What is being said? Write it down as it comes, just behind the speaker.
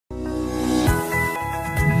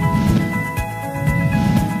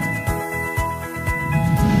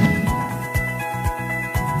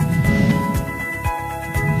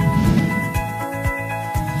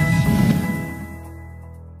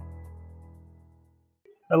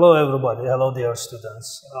Hello everybody, hello dear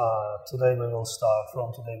students. Today we will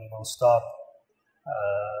start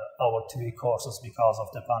our TV courses because of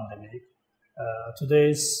the pandemic.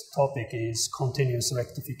 Today's topic is continuous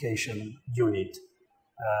rectification unit.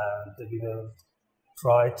 And we will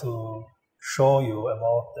try to show you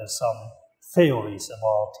about some theories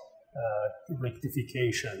about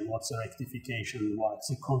rectification, what's a rectification, what's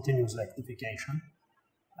a continuous rectification.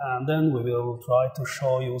 And then we will try to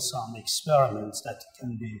show you some experiments that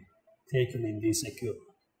can be taken in this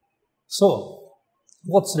equipment. So,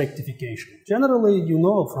 what's rectification? Generally, you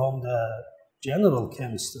know from the general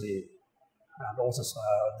chemistry and also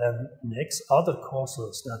then next other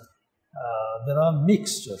courses that there are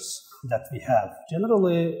mixtures that we have.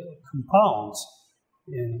 Generally, compounds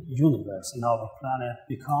in universe, in our planet,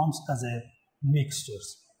 becomes as a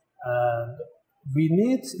mixtures. And we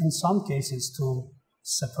need, in some cases, to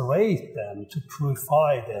separate them, to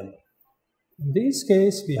purify them. In this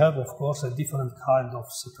case, we have, of course, a different kind of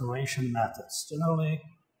separation methods. Generally,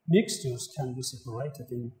 mixtures can be separated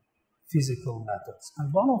in physical methods.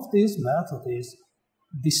 And one of these methods is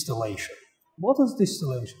distillation. What is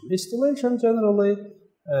distillation? Distillation generally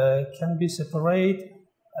can be separate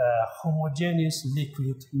homogeneous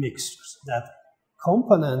liquid mixtures. That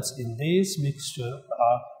components in this mixture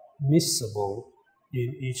are miscible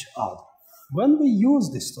in each other. When we use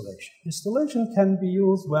distillation, distillation can be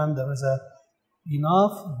used when there is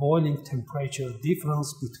enough boiling temperature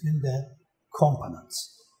difference between the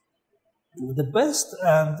components. The best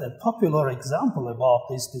and popular example about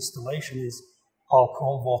this distillation is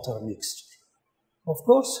alcohol-water mixture. Of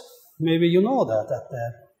course, maybe you know that at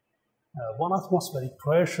the 1 atmospheric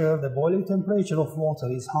pressure, the boiling temperature of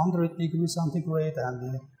water is 100 degrees centigrade and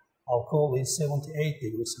the alcohol is 78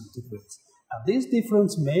 degrees centigrade. And this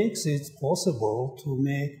difference makes it possible to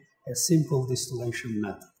make a simple distillation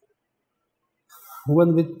method.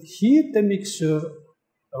 When we heat the mixture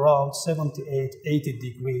around 78–80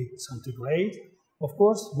 degrees centigrade, of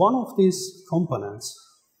course, one of these components,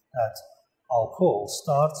 that alcohol,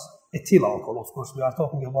 starts, ethyl alcohol, of course, we are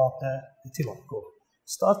talking about the ethyl alcohol,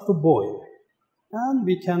 start to boil. And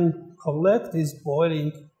we can collect these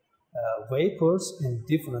boiling vapors in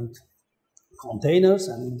different containers,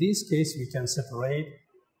 and in this case we can separate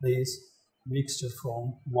this mixture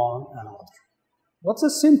from one another. What's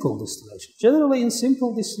a simple distillation? Generally in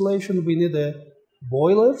simple distillation we need a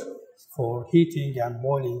boiler for heating and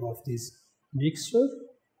boiling of this mixture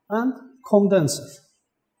and condenser.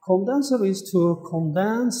 Condenser is to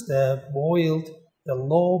condense the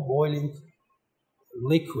low boiling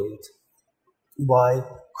liquid by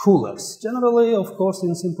coolers. Generally, of course,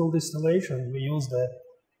 in simple distillation we use the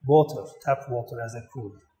water, tap water as a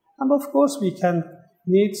cooler. And of course we can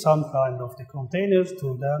need some kind of the containers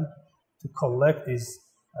to collect this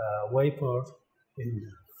vapor in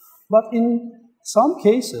there. But in some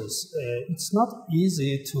cases it's not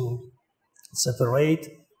easy to separate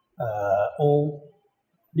all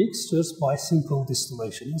mixtures by simple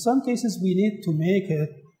distillation. In some cases we need to make a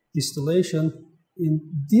distillation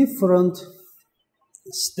in different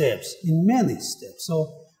steps, in many steps.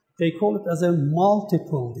 So they call it as a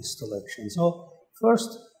multiple distillation. So first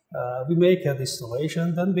we make a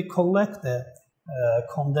distillation, then we collect the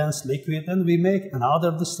condensed liquid, then we make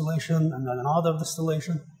another distillation and another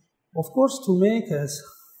distillation. Of course, to make a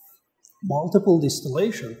multiple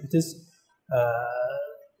distillation, it is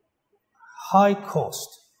high cost,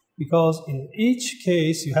 because in each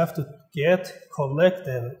case you have to collect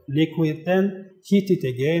the liquid, then heat it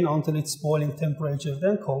again until its boiling temperature,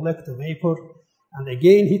 then collect the vapor, and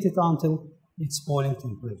again heat it until its boiling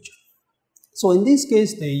temperature. So in this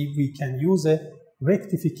case, we can use a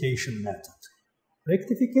rectification method.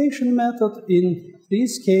 Rectification method, in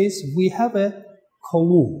this case, we have a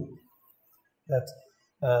column that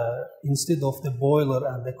instead of the boiler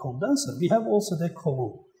and the condenser, we have also the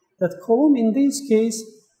column. That column in this case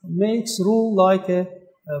makes rule like a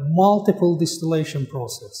multiple distillation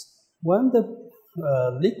process. When the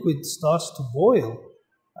liquid starts to boil,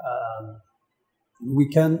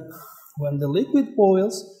 when the liquid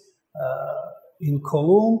boils in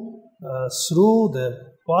column through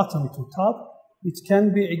the bottom to top, it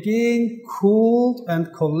can be again cooled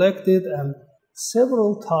and collected and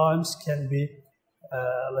several times can be,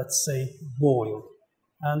 let's say, boiled.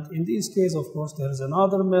 And in this case, of course, there is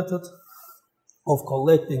another method of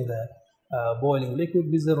collecting the boiling liquid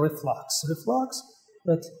with the reflux. Reflux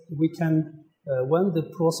that we can, when the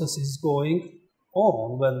process is going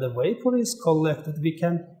on, when the vapor is collected, we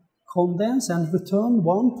can condense and return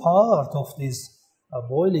one part of this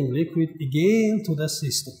boiling liquid again to the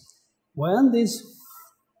system. When this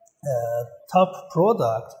top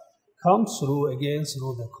product comes through again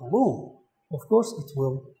through the column, of course it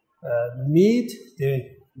will meet the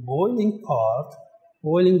boiling part,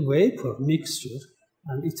 boiling vapor mixture,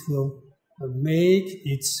 and it will make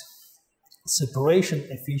its separation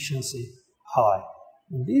efficiency high.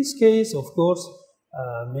 In this case, of course,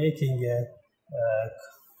 making a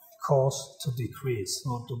cost to decrease,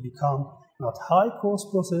 so to become not high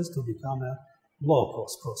cost process, to become a low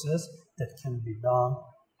cost process that can be done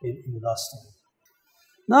in industry.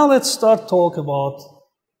 Now let's start talk about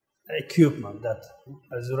equipment. That,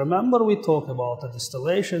 as you remember, we talked about the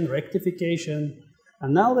distillation, rectification,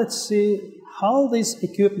 and now let's see how this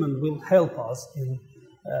equipment will help us in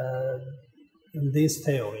this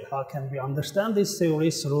theory. How can we understand this theory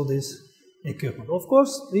through this equipment? Of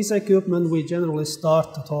course, this equipment we generally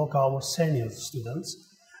start to talk our senior students.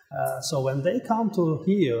 So when they come to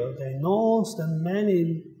here, they know the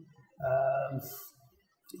many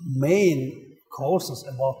main courses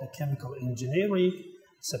about the chemical engineering,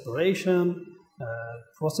 separation,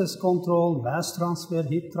 process control, mass transfer,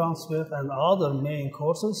 heat transfer, and other main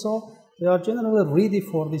courses. So they are generally ready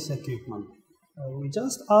for this equipment. We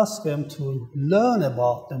just ask them to learn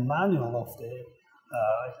about the manual of the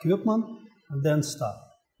equipment and then start.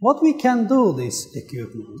 What we can do this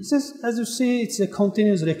equipment? This is, as you see, it's a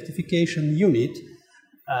continuous rectification unit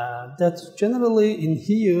that generally in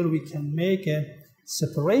here we can make a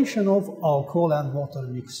separation of alcohol and water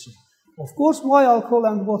mixture. Of course, why alcohol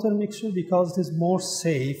and water mixture? Because it is more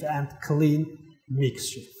safe and clean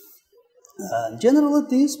mixture. Generally,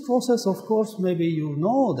 this process, of course, maybe you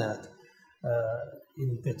know that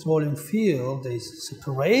in petroleum field, they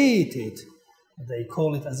separate it. They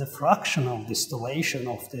call it as a fractional distillation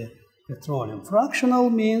of the petroleum. Fractional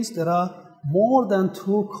means there are more than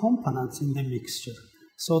 2 components in the mixture.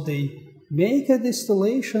 So they make a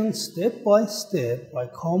distillation step by step, by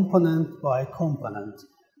component,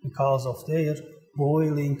 because of their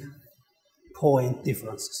boiling point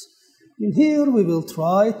differences. In here, we will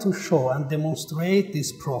try to show and demonstrate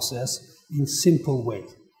this process in simple way.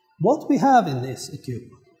 What we have in this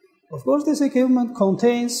equipment? Of course, this equipment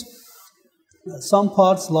contains some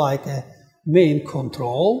parts like a main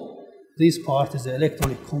control. This part is the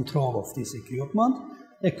electronic control of this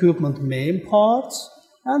equipment main parts,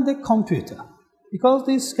 and the computer. Because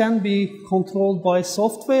this can be controlled by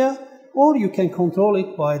software, or you can control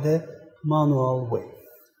it by the manual way.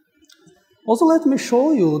 Also, let me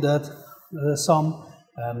show you that some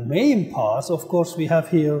main parts. Of course, we have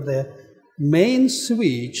here the main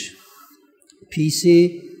switch,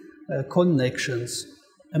 PC connections,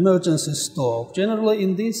 emergency stop. Generally,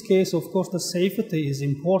 in this case, of course, the safety is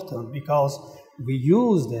important because we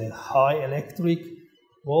use the high electric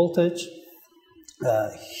voltage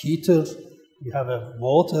heater. We have a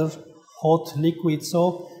water, hot liquid,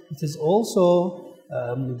 so it is also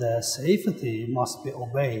the safety must be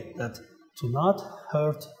obeyed, that to not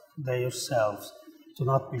hurt themselves, to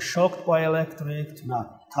not be shocked by electric, to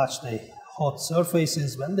not touch the hot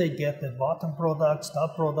surfaces. When they get the bottom product,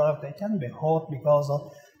 top product, they can be hot because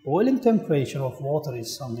of boiling temperature of water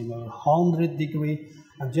is something like 100 degrees,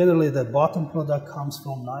 and generally the bottom product comes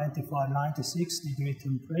from 95, 96 degree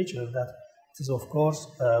temperature. That is of course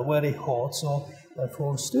very hot. So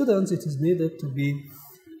for students it is needed to be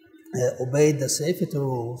obey the safety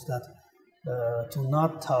rules, that to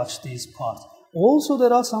not touch these parts. Also,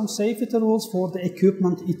 there are some safety rules for the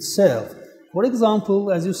equipment itself. For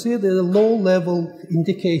example, as you see, the low level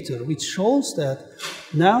indicator, which shows that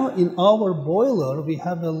now in our boiler we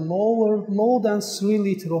have a lower than 3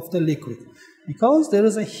 liters of the liquid, because there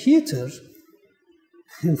is a heater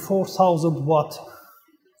in 4000 watt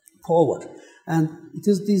power, and it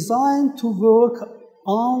is designed to work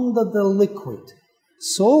under the liquid.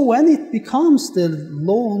 So when it becomes the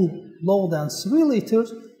low than 3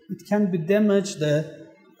 liters, it can be damage the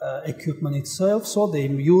equipment itself. So they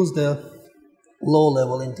use the low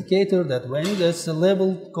level indicator, that when this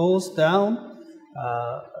level goes down,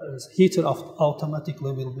 heater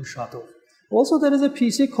automatically will be shut off. Also, there is a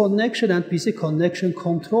PC connection and PC connection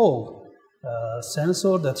control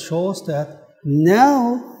sensor that shows that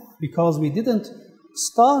now, because we didn't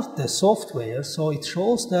start the software, so it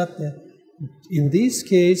shows that in this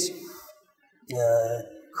case,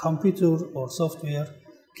 computer or software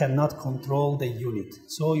cannot control the unit.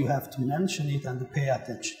 So you have to mention it and pay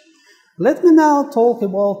attention. Let me now talk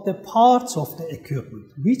about the parts of the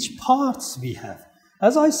equipment. Which parts we have?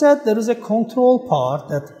 As I said, there is a control part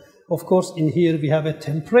that, of course, in here we have a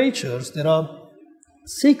temperatures. There are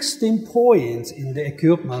 16 points in the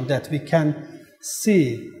equipment that we can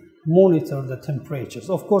see, monitor the temperatures.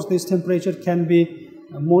 Of course, this temperature can be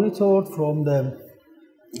monitored from the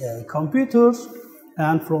computers,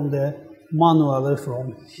 and from the manually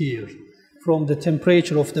from here. From the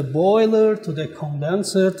temperature of the boiler to the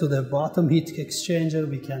condenser to the bottom heat exchanger,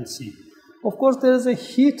 we can see. Of course, there is a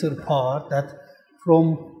heater part that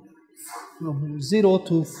from 0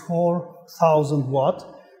 to 4,000 watt,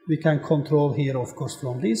 we can control here, of course,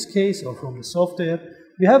 from this case or from the software.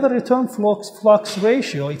 We have a return flux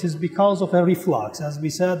ratio. It is because of a reflux. As we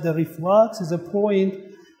said, the reflux is a point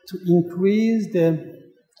to increase the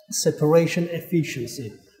separation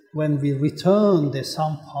efficiency when we return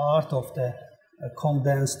some part of the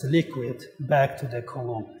condensed liquid back to the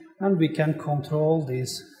column, and we can control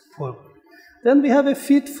this. Then we have a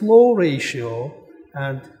feed flow ratio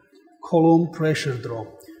and column pressure drop.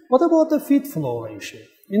 What about the feed flow ratio?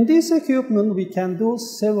 In this equipment, we can do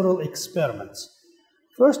several experiments.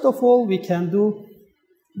 First of all, we can do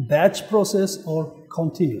batch process or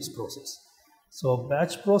continuous process. So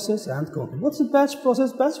batch process and continuous. What's a batch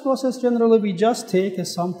process? Batch process, generally, we just take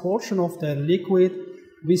some portion of the liquid,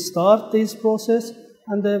 we start this process,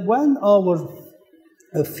 and when our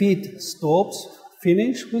feed stops,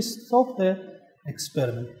 finish, we stop the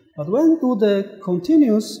experiment. But when do the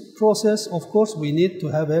continuous process, of course, we need to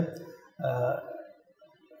have a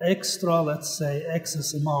extra, let's say,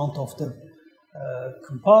 excess amount of the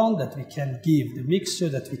compound that we can give, the mixture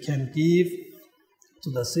that we can give to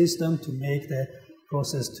the system to make the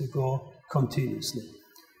process to go continuously.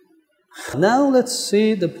 Now let's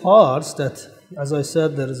see the parts that, as I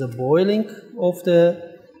said, there is a boiling of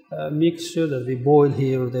the mixture that we boil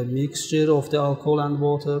here, the mixture of the alcohol and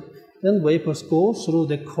water. Then vapors go through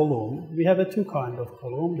the column. We have two kinds of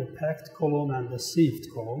column, the packed column and the sieved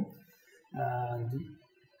column. And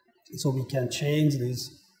so we can change these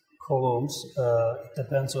columns. It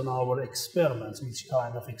depends on our experiments, which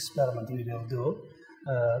kind of experiment we will do.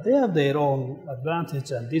 They have their own advantage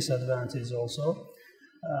and disadvantage also.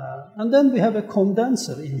 And then we have a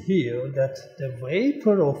condenser in here that the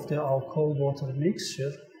vapor of the alcohol-water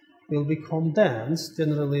mixture will be condensed.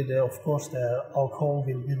 Generally, of course, the alcohol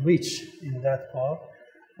will be rich in that part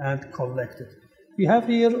and collected. We have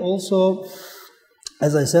here also,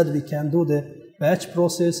 as I said, we can do the batch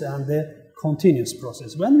process and the continuous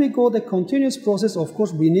process. When we go the continuous process, of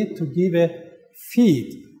course, we need to give a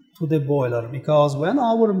feed to the boiler, because when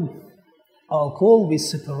our alcohol we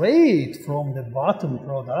separate from the bottom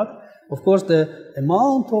product, of course, the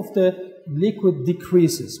amount of the liquid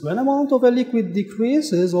decreases. When amount of a liquid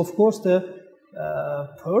decreases, of course, the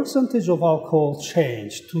percentage of alcohol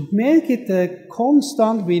change. To make it a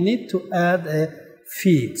constant, we need to add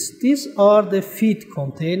feeds. These are the feed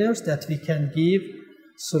containers that we can give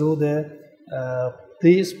through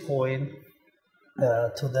this point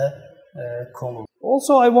to the column.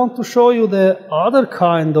 Also, I want to show you the other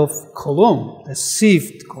kind of column, the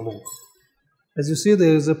sieved column. As you see,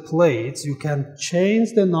 there is a plate. You can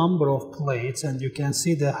change the number of plates, and you can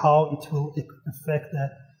see how it will affect the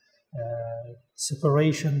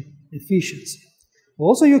separation efficiency.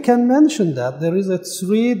 Also, you can mention that there is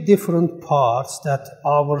 3 different parts that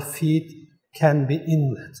our feed can be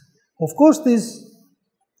inlet. Of course, these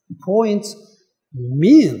points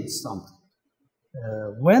mean something.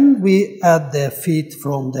 When we add the feed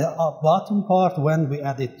from the bottom part, when we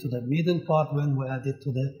add it to the middle part, when we add it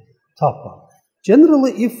to the top part.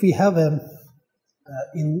 Generally, if we have a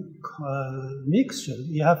mixture,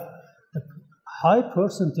 we have a high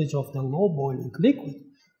percentage of the low boiling liquid,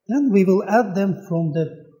 then we will add them from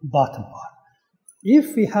the bottom part.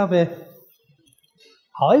 If we have a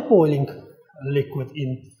high boiling liquid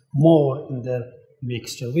more in the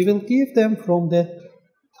mixture, we will give them from the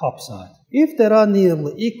top side. If they are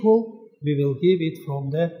nearly equal, we will give it from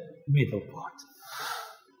the middle part.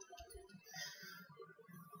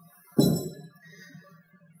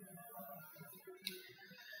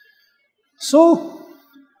 So,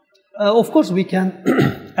 of course, we can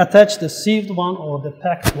attach the sieved one or the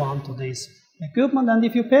packed one to this equipment. And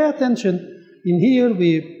if you pay attention, in here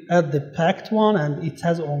we add the packed one, and it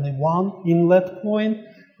has only one inlet point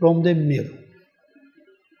from the middle.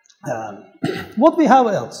 What we have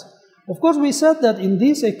else? Of course, we said that in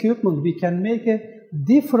this equipment we can make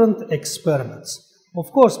different experiments.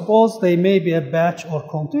 Of course, both they may be a batch or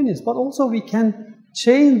continuous, but also we can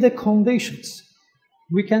change the conditions.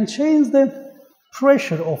 We can change the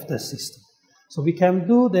pressure of the system. So we can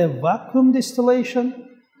do the vacuum distillation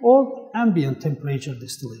or ambient temperature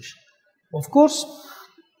distillation. Of course,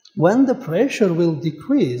 when the pressure will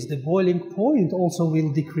decrease, the boiling point also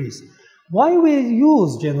will decrease. Why we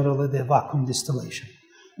use generally the vacuum distillation?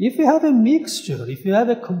 If you have a mixture, if you have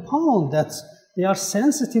a compound that they are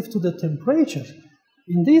sensitive to the temperature,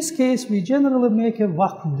 in this case we generally make a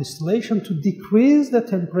vacuum distillation to decrease the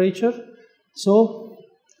temperature, so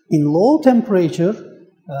in low temperature,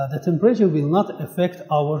 the temperature will not affect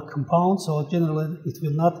our compound, so generally it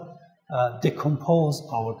will not decompose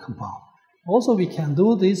our compound. Also, we can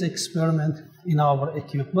do this experiment in our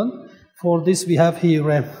equipment. For this, we have here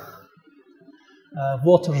a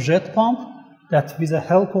water jet pump that with the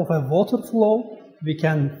help of a water flow, we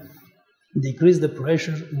can decrease the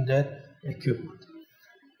pressure in the equipment.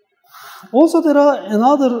 Also, there are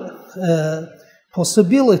another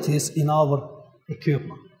possibilities in our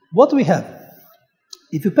equipment. What we have,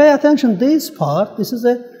 if you pay attention, this part, this is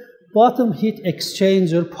a bottom heat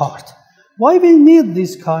exchanger part. Why we need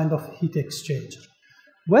this kind of heat exchanger?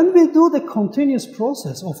 When we do the continuous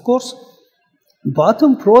process, of course,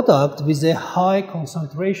 bottom product with a high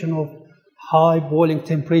concentration of high boiling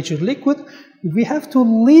temperature liquid, we have to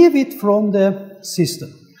leave it from the system.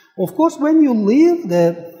 Of course, when you leave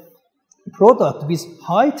the product with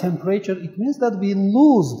high temperature, it means that we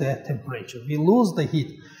lose the temperature, we lose the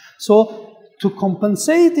heat. So to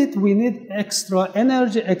compensate it, we need extra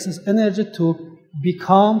energy, excess energy to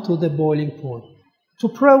become to the boiling point. To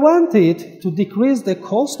prevent it, to decrease the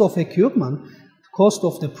cost of equipment, cost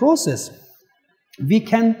of the process, we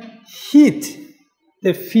can heat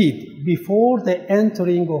the feed before the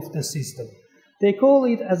entering of the system. They call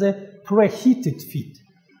it as a preheated feed.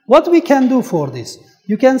 What we can do for this?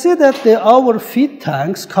 You can see that our feed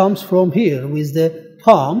tanks comes from here with the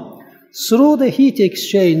pump through the heat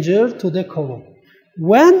exchanger to the column.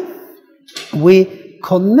 When we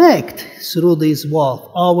connect through this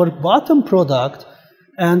valve our bottom product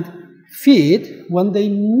and feed, when they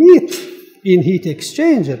meet in heat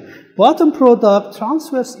exchanger, bottom product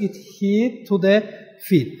transfers its heat to the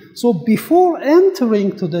feed. So before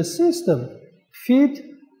entering to the system, feed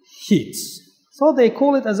heats. So they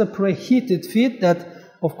call it as a preheated feed that,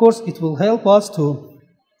 of course, it will help us to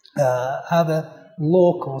have a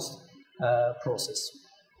low-cost process.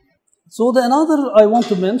 So another, I want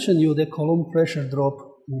to mention you the column pressure drop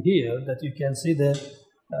in here that you can see that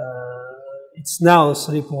it's now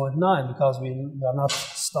 3.9 because we are not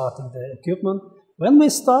starting the equipment. When we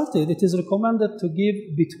started, it is recommended to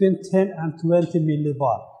give between 10 and 20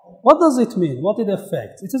 millibar. What does it mean? What it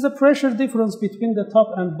affects? It is a pressure difference between the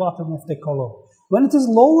top and bottom of the column. When it is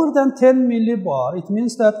lower than 10 millibar, it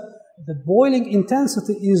means that the boiling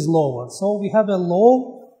intensity is lower. So we have a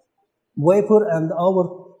low vapor and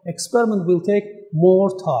our experiment will take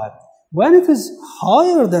more time. When it is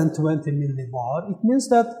higher than 20 millibar, it means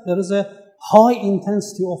that there is a high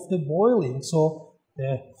intensity of the boiling. So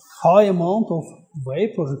the high amount of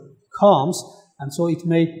vapor comes, and so it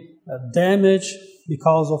may damage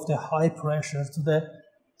because of the high pressure to the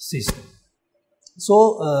system.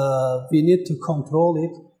 So we need to control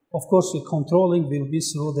it. Of course, the controlling will be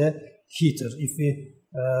through the heater. If we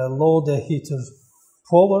lower the heater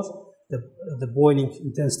power, the boiling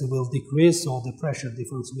intensity will decrease, so the pressure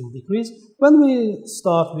difference will decrease. When we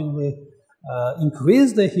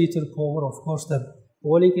increase the heater power, of course, the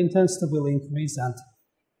boiling intensity will increase and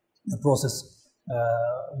the process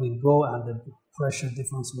will go and the pressure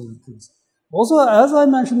difference will increase. Also, as I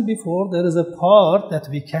mentioned before, there is a part that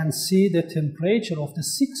we can see the temperature of the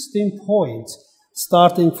 16 points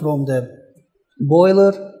starting from the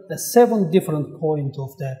boiler, the 7 different points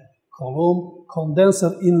of the column,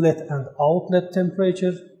 condenser inlet and outlet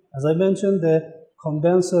temperature. As I mentioned, the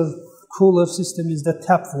condenser cooler system is the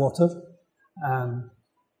tap water. And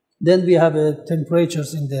then we have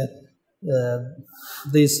temperatures in the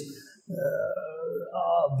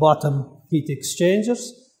bottom heat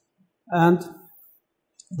exchangers, and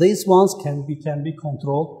these ones can be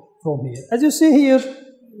controlled from here. As you see here,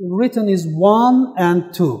 written is 1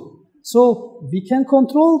 and 2. So we can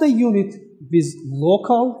control the unit with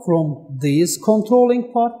local from this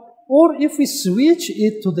controlling part, or if we switch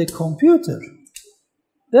it to the computer,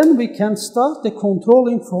 then we can start the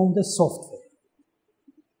controlling from the software.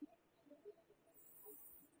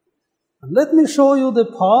 And let me show you the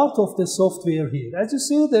part of the software here. As you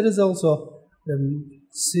see, there is also the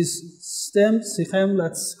system,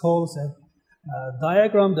 let's call it a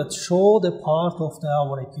diagram that shows the part of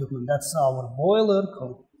our equipment. That's our boiler,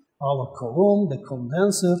 our column, the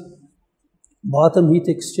condenser, bottom heat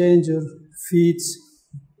exchanger, feeds,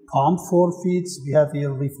 pump for feeds. We have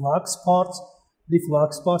here reflux parts.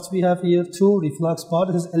 Reflux parts we have here, 2 reflux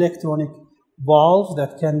parts. This is electronic valves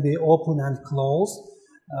that can be open and closed.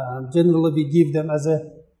 Generally, we give them as a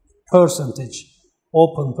percentage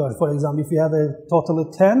open. For example, if we have a totally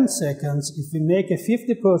 10 seconds, if we make a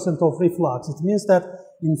 50% of reflux, it means that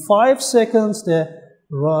in 5 seconds, the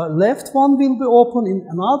left one will be open. In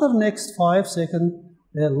another next 5 seconds,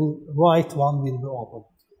 the right one will be open.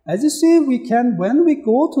 As you see, when we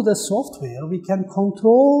go to the software, we can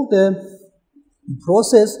control the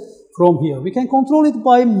process from here. We can control it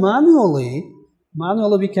by manually.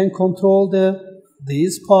 Manually, we can control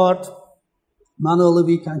this part. Manually,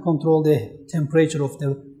 we can control the temperature of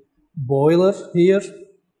the boiler here.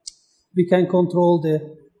 We can control the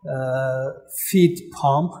feed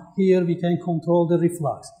pump here. We can control the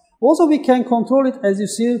reflux. Also, we can control it, as you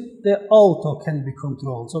see, the auto can be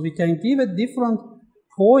controlled. So we can give it different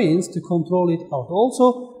points to control it out.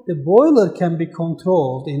 Also, the boiler can be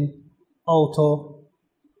controlled in auto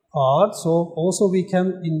part. So also we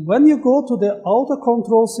can, when you go to the auto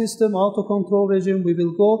control system, auto control regime, we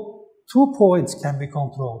will go 2 points can be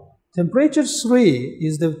controlled. Temperature 3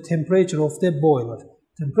 is the temperature of the boiler.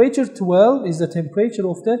 Temperature 12 is the temperature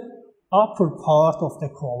of the upper part of the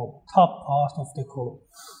column, top part of the column.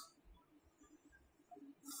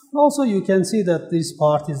 Also, you can see that this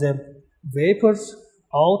part is a vapor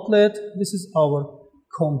outlet. This is our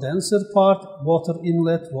condenser part, water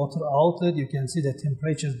inlet, water outlet. You can see the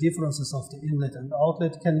temperature differences of the inlet and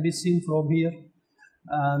outlet can be seen from here.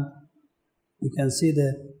 And you can see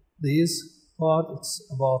this part, it's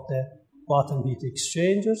about the bottom heat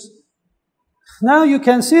exchangers. Now you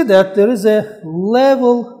can see that there is a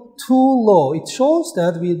level too low. It shows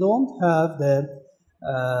that we don't have the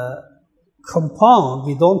compound,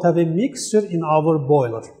 we don't have a mixture in our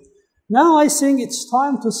boiler. Now I think it's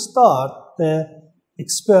time to start the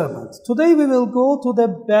experiment. Today we will go to the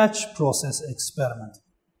batch process experiment.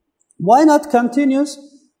 Why not continuous?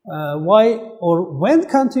 When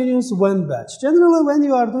continuous, when batch? Generally, when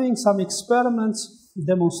you are doing some experiments,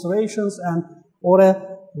 demonstrations, or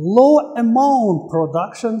a low amount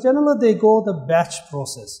production, generally they go the batch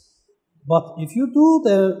process. But if you do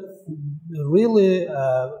the really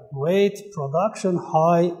great production,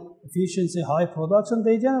 high efficiency, high production,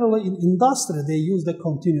 they generally, in industry, they use the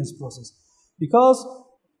continuous process. Because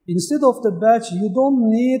instead of the batch, you don't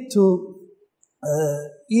need to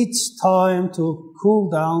each time to cool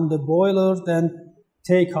down the boiler, then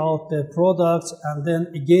take out the products, and then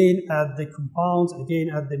again add the compounds, again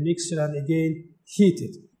add the mixture, and again heat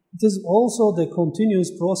it. It is also the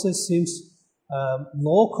continuous process seems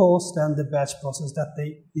low cost than the batch process that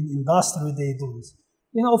in industry they do this.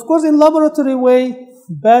 Of course, in laboratory way,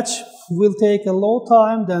 batch will take a low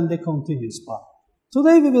time than the continuous part.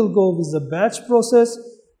 Today we will go with the batch process.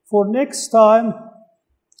 For next time,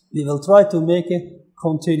 we will try to make a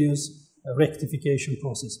continuous rectification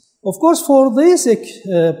process. Of course, for this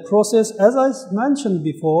process, as I mentioned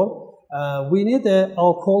before, we need an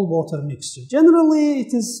alcohol-water mixture. Generally,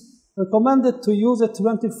 it is recommended to use a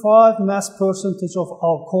 25 mass percentage of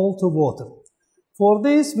alcohol to water. For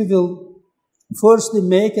this, we will firstly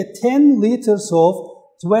make a 10 liters of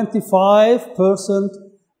 25%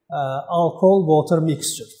 alcohol-water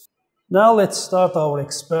mixture. Now let's start our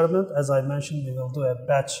experiment. As I mentioned, we will do a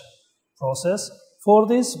batch process. For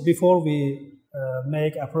this, before we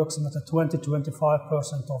make approximately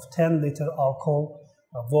 20-25% of 10 liter alcohol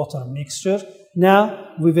water mixture,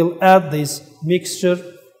 now we will add this mixture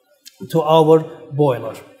to our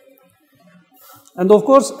boiler. And of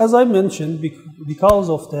course, as I mentioned, because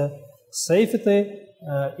of the safety,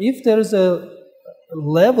 if there is a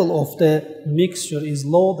level of the mixture is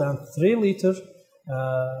lower than 3 liters,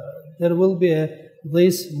 there will be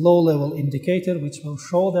this low level indicator which will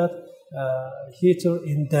show that heater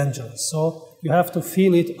in danger. So you have to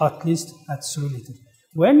fill it at least at 3 liters.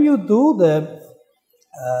 When you do the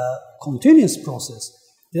continuous process,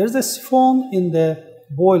 there is a siphon in the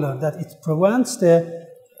boiler that it prevents the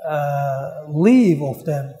leave of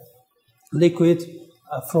the liquid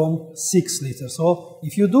from 6 liters. So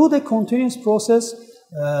if you do the continuous process,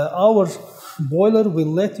 our boiler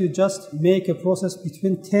will let you just make a process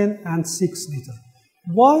between 10 and 6 liters.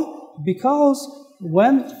 Why? Because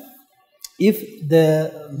if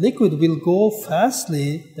the liquid will go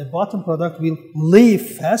fastly, the bottom product will leave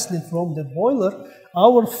fastly from the boiler,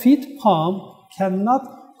 our feed pump cannot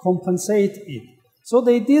compensate it. So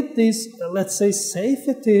they did this, let's say,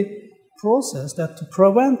 safety process that to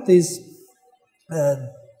prevent this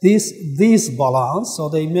balance, so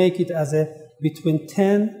they make it as a between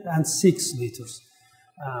 10 and 6 liters.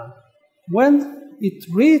 When it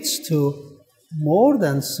reaches to more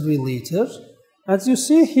than 3 liters, as you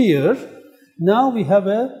see here, now we have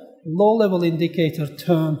a low-level indicator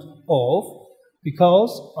turned off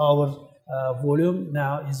because our volume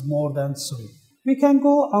now is more than 3. We can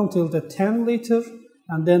go until the 10 liter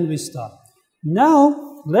and then we stop.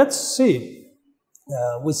 Now, let's see.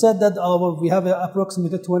 We said that we have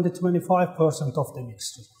approximately 20-25% of the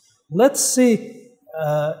mixture. Let's see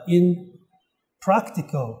in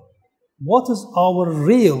practical what is our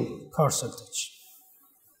real percentage.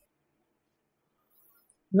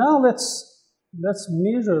 Now let's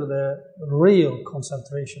measure the real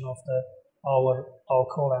concentration of our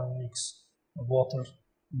alcohol and water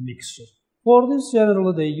mixture. For this,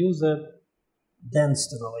 generally they use a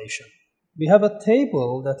density relation. We have a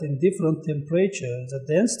table that in different temperatures, the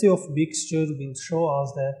density of mixture will show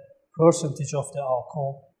us the percentage of the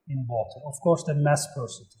alcohol in water. Of course, the mass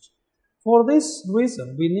percentage. For this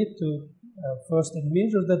reason, we need to first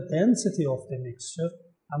measure the density of the mixture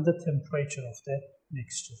and the temperature of the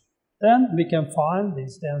mixture. Then we can find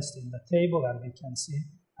this density in the table and we can see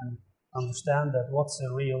and understand that what's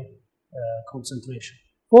the real concentration.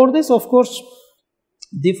 For this, of course,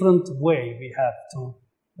 different way we have to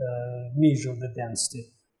measure the density.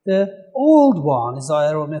 The old one is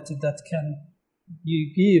aerometric that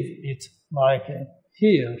you give it like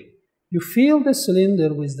here. You fill the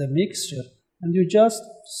cylinder with the mixture and you just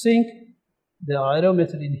sink the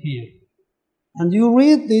aerometer in here. And you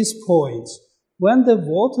read these points. When the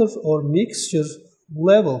water or mixture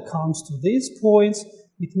level comes to these points,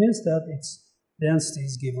 it means that its density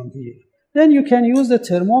is given here. Then you can use the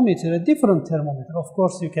thermometer, a different thermometer. Of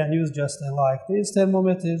course, you can use just like these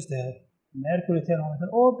thermometers, the mercury thermometer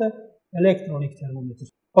or the electronic thermometer.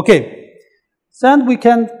 Okay, then we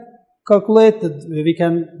can calculate we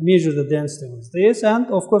can measure the density with this, and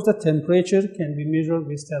of course the temperature can be measured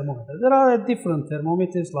with thermometer. There are different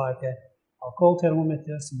thermometers like alcohol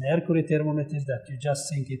thermometers, mercury thermometers that you just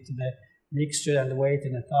sink it to the mixture and wait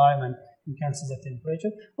in a time and you can see the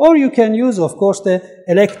temperature. Or you can use, of course, the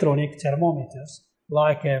electronic thermometers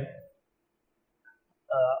like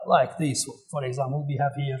this one. For example, we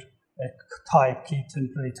have here a type key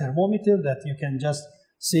temperature thermometer that you can just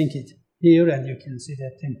sink it here and you can see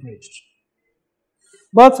the temperature.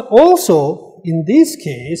 But also, in this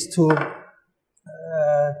case, to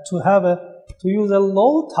use a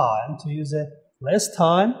low time, to use a less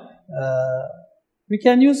time, we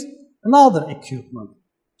can use another equipment.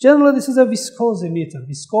 Generally, this is a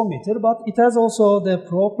viscometer, but it has also the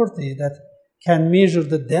property that can measure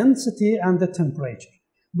the density and the temperature.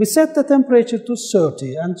 We set the temperature to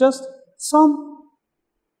 30 and just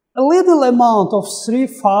a little amount of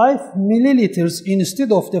 5 milliliters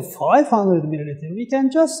instead of the 500 milliliter. We can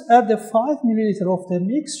just add the 5 milliliter of the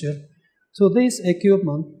mixture to this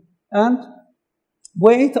equipment and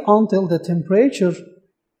wait until the temperature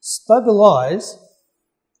stabilizes,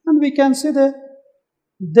 and we can see the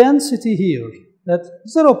density here at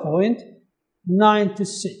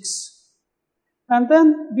 0.96. And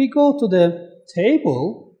then we go to the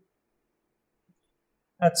table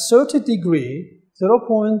at 30 degrees,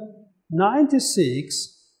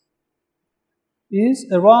 0.96 is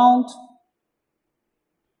around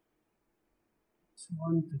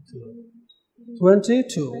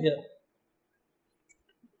 22, yeah.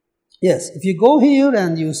 Yes, if you go here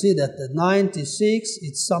and you see that the 96,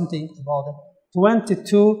 it's something about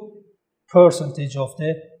 22% of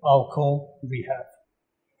the alcohol we have.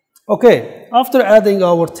 Okay, after adding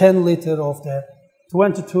our 10 liter of the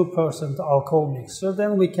 22% alcohol mixture,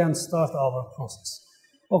 then we can start our process.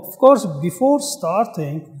 Of course, before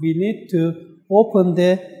starting, we need to open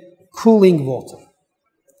the cooling water,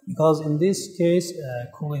 because in this case,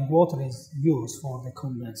 cooling water is used for the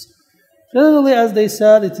condenser. Generally, as they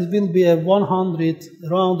said, it will be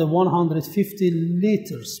around 150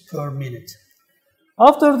 liters per minute.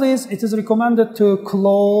 After this, it is recommended to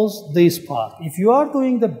close this part. If you are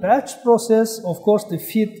doing the batch process, of course, the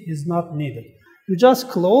feed is not needed. You just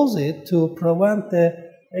close it to prevent the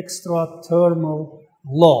extra thermal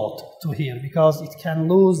load to here, because it can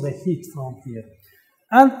lose the heat from here.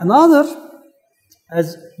 And another,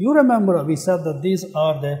 as you remember, we said that these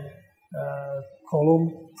are the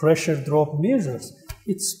column pressure drop measures.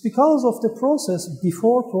 It's because of the process,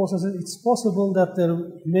 before processing, it's possible that there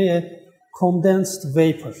may be condensed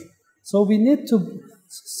vapor. So we need to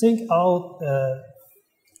sink out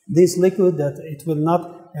this liquid that it will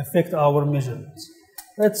not affect our measurements.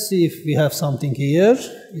 Let's see if we have something here.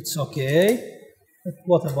 It's okay. But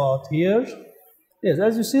what about here? Yes,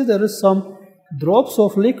 as you see, there is some drops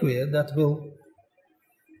of liquid that will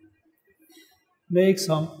make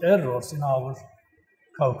some errors in our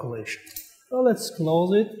calculation. So let's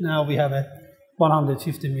close it. Now we have a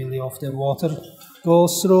 150 milli of the water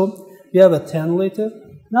goes through. We have a 10 liter.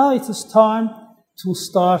 Now it is time to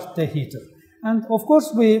start the heater. And of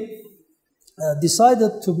course we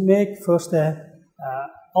decided to make first a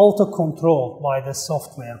auto control by the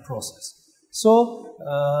software process. So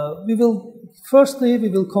we will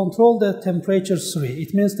control the temperature 3.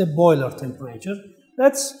 It means the boiler temperature.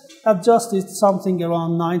 Let's adjust it something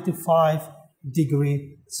around 95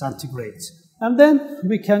 degrees centigrade. And then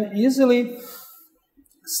we can easily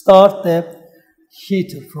start the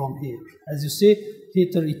heater from here. As you see,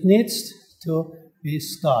 heater, it needs to be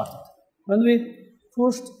started. When we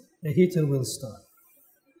push, the heater will start.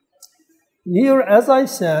 Here, as I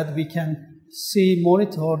said, we can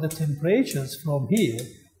monitor the temperatures from here.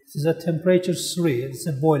 This is a temperature 3, it's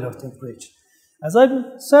a boiler temperature. As I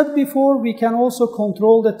said before, we can also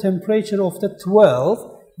control the temperature of the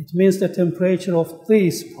 12. It means the temperature of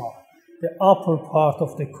this part, the upper part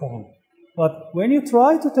of the column. But when you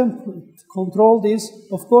try to control this,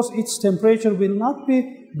 of course, its temperature will not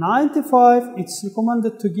be 95. It's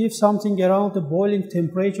recommended to give something around the boiling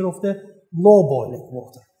temperature of the low boiling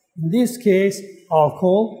water. In this case,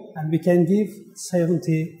 alcohol, and we can give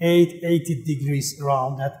 78, 80 degrees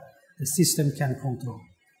around that the system can control.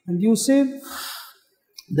 And you see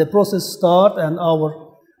the process start, and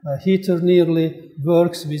our heater nearly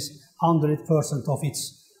works with 100% of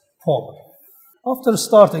its power. After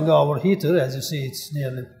starting our heater, as you see, it's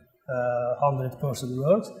nearly 100%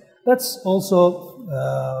 works. Let's also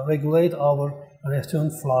regulate our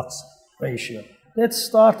return flux ratio. Let's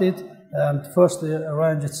start it and first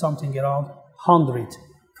arrange it something around 100%.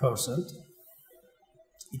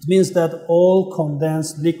 It means that all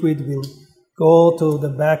condensed liquid will go to the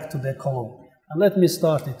back to the column. And let me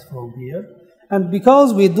start it from here. And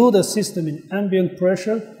because we do the system in ambient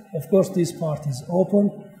pressure, of course this part is open,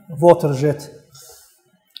 water jet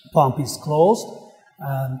pump is closed.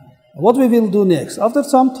 And what we will do next? After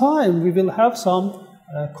some time, we will have some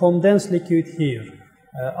condensed liquid here.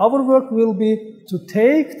 Our work will be to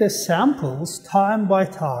take the samples time by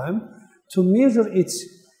time to measure its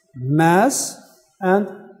mass and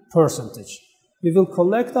percentage. We will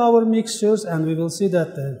collect our mixtures and we will see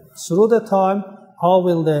that through the time, how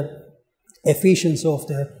will the efficiency of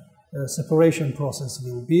the separation process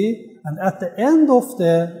will be. And at the end of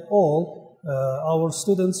the all, our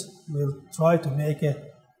students will try to make a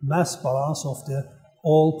mass balance of the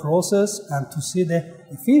whole process and to see the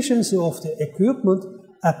efficiency of the equipment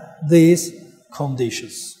at these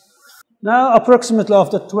conditions. Now, approximately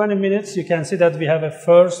after 20 minutes, you can see that we have a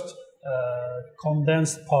first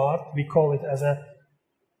condensed part. We call it as a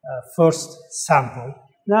first sample.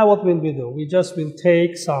 Now, what will we do? We just will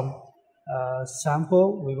take some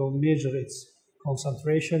sample. We will measure its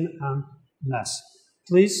concentration and mass.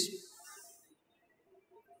 Please.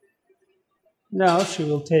 Now, she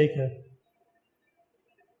will take an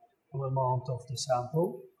amount of the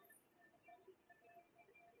sample.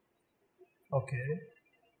 Okay.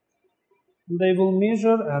 They will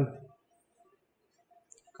measure and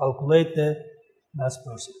calculate the mass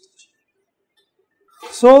percentage.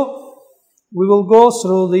 So, we will go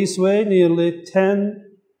through this way. Nearly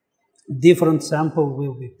 10 different samples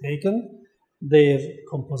will be taken. Their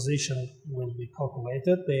composition will be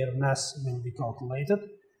calculated. Their mass will be calculated.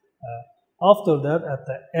 After that, at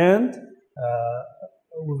the end,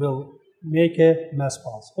 we will make a mass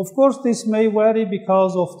balance. Of course, this may vary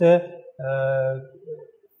because of the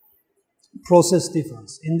process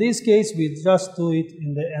difference. In this case, we just do it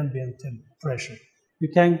in the ambient pressure. You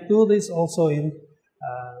can do this also in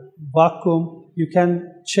vacuum. You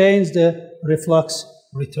can change the reflux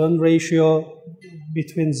return ratio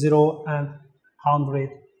between 0 and 100.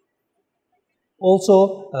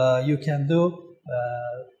 Also, you can do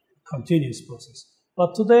continuous process.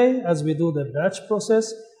 But today, as we do the batch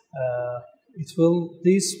process,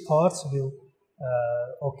 these parts will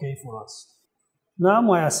okay for us. Now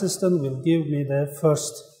my assistant will give me the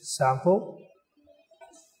first sample.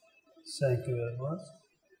 Thank you very much.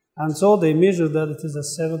 And so they measure that it is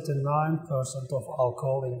a 79% of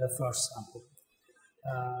alcohol in the first sample.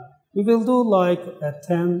 We will do like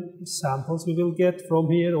 10 samples. We will get from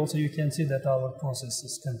here. Also, you can see that our process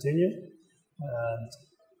is continuing. And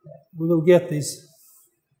we will get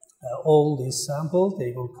all these samples.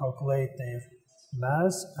 They will calculate their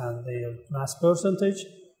mass and their mass percentage.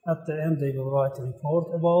 At the end, they will write a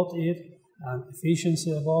report about it and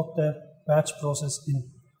efficiency about the batch process in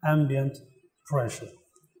ambient pressure.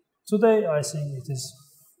 Today, I think it is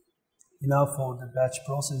enough for the batch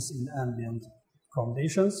process in ambient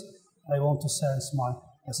conditions. I want to thank my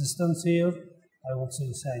assistants here. I want to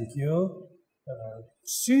say thank you.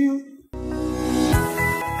 See you.